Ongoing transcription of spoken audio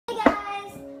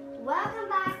Welcome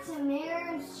back to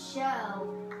Mirror's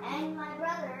show and my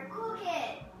brother, Cool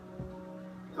Kid.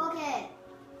 Cool Kid.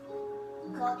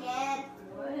 Cool Kid.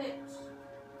 What?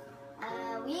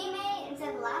 We made, instead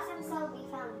of the last episode, we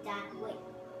found diamonds. Wait,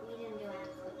 we didn't do it.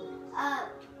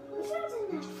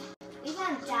 We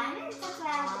found diamonds, that's why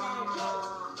I have the diamond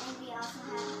pit. And we also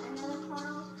have another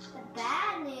portal. The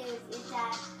bad news is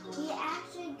that we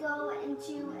actually go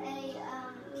into a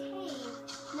cave.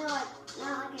 No,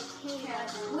 not like a cave.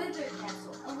 A wither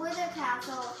castle. A wither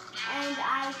castle. And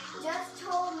I just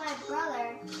told my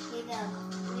brother, he's a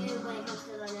noob when it comes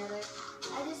to the nether.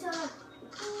 I just told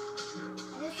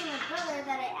my brother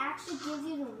that it actually gives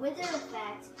you the wither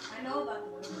effect. I know about the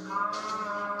wither.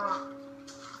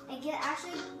 It get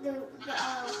actually the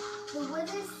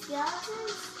wither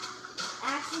skeletons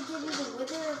actually give you the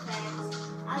wither effect.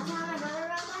 I was telling my brother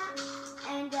about that,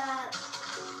 and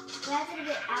we have to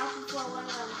get out before one of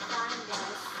them find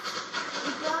us.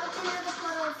 We go into the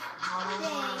portal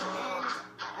thing,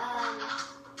 and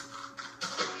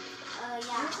yeah. We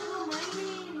have to go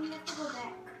mining. We have to go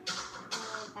back.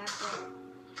 Back there.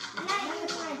 I'm not even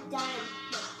gonna diamond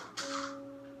pit.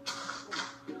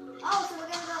 Oh, so we're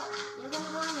gonna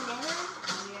go in the nether?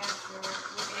 Yeah, sure.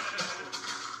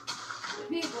 It'd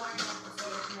be a boring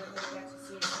episode if nobody got to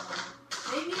see it.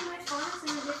 Maybe you might find us in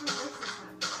a different place this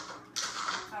time.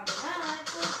 Probably not,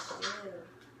 but still.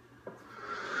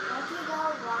 What could go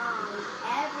wrong?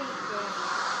 Everything.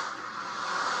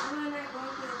 I'm not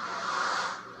going to the back.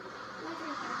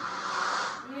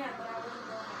 Yeah, but I wouldn't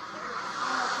go back there.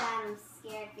 Oh god, I'm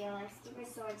scared, Felix. Keep your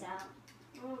swords out.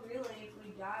 Well, really, if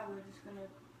we die, we're just gonna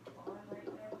fall right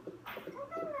there.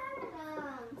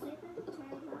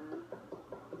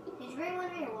 Did you bring one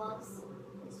of your wolves?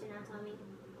 Yes, you're not telling me.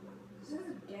 This is a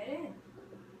dead end.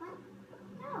 What?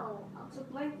 No. It's a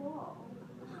blank wall.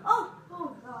 Oh! Oh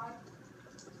god.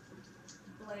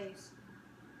 Blaze.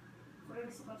 What are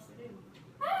we supposed to do?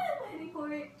 Ah, I'm ready for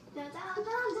it. Don't.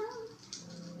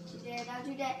 Don't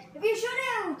you dare. If you shoot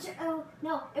it, oh,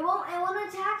 no, it won't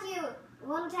attack you. It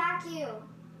won't attack you.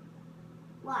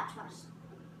 Watch.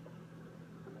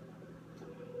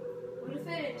 What if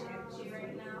it attacks you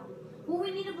right now? Well,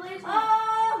 we need a blaze.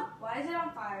 Oh! Why is it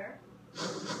on fire?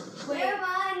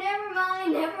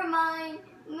 Never mind.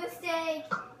 Mistake.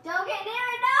 Don't get near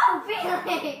it. No, Felix.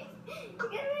 You're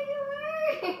gonna make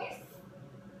it worse.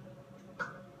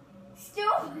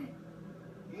 Stupid.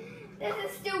 This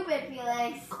is stupid,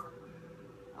 Felix.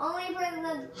 Only person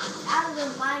that's out of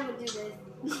their mind would do this.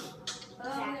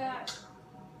 Oh yeah.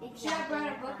 Exactly. Should I brought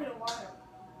a bucket of water?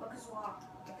 Bucket's water.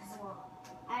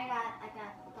 I got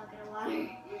a bucket of water.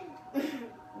 I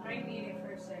might need it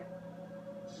for a sec.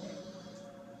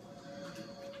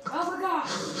 Oh my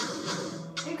gosh!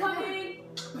 Incoming!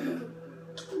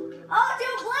 Oh,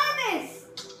 dude, blemish!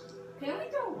 Can we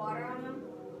throw water on them?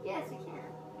 Yes, we can.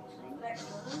 Actually. Will that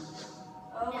kill them?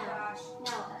 Oh No. gosh.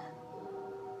 No.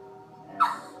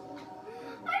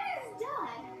 I just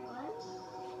died, everyone.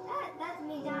 That's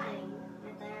me dying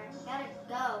right there. Gotta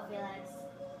go, Felix.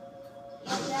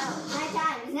 Gotta go. It's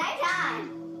nighttime. It's nighttime.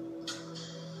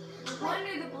 No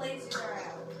wonder the blazes are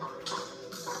out.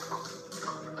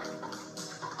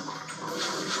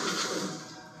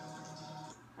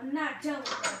 I'm not done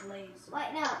with that blaze. Wait,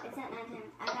 no, it's not nighttime.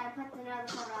 I gotta put another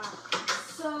coat on.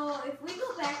 So if we go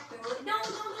back through it, don't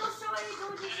show it.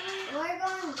 Don't just show it. We're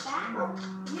going back.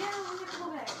 Yeah, we have to go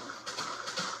back.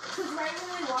 Because right when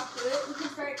we walk through it, we can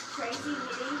start crazy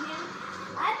hitting him.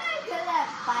 I'm not good at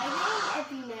fighting, if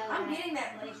you know I'm that. getting that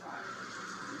blaze rock.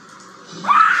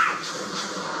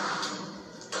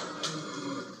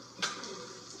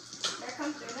 There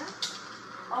comes through now.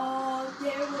 Oh,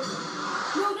 there was.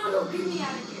 No, get me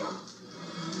out of here.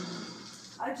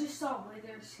 I just saw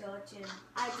wither skeleton.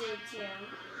 I did too.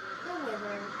 The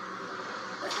wither.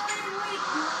 Wait. You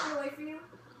want me to wait for you?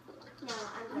 No,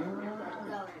 I'm good. I'm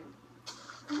going.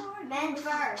 Come on. Men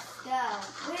first. Go.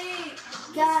 Wait.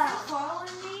 Go. You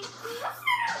following me?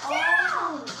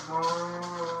 Down!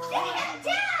 Sit him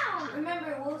down! Remember,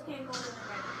 wolves can't go in the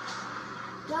right.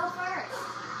 Go first.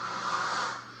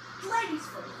 Ladies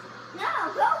first. No,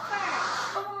 go first.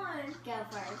 Come on. Go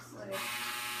first. Wait.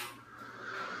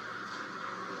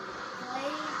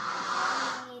 Ladies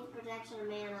need protection of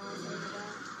man always says go.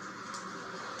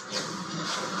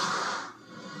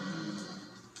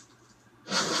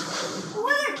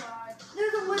 Wither! God.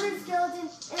 There's a wither skeleton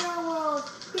in our world.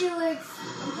 Felix.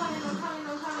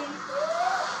 I'm coming.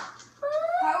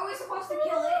 How are we supposed to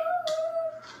kill it?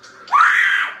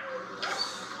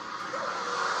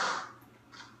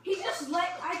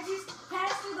 I just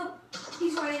passed through the...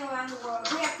 He's running around the world.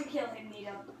 We have to kill him,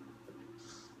 Nita.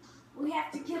 We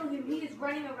have to kill him. He is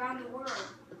running around the world.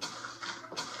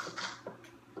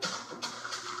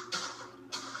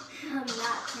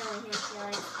 killing him,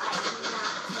 Felix. I am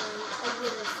not killing a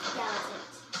wither skeleton.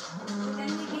 But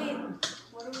then we get,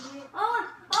 what do we get? Oh!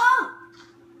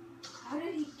 How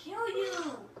did he kill you?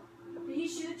 Did he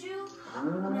shoot you?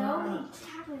 No, he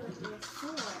tapped me with his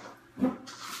sword.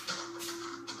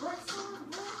 What sword?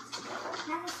 What?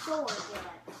 Not a sword,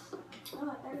 Felix. Oh,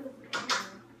 I thought it was an arrow.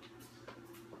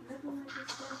 Nothing like this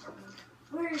stuff.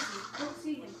 Where is he? Don't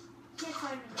see him. Can't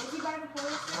find him. Is he by the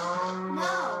forest?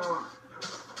 No.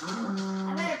 I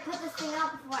better put this thing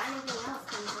out before anything else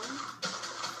comes in.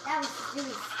 That was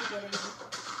really stupid of me.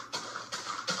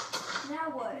 Now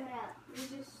what? Put it out. We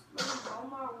just let him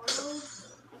roam our world? Next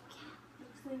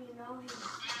thing you know, he's...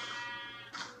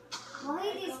 Well, he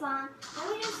despawned. Let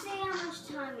me just see how much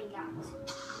time we got.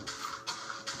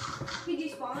 He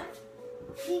despawned?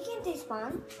 He can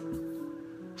despawn.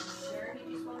 Sure he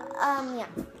despawned?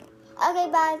 Yeah. Okay,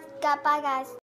 bye. Bye, guys.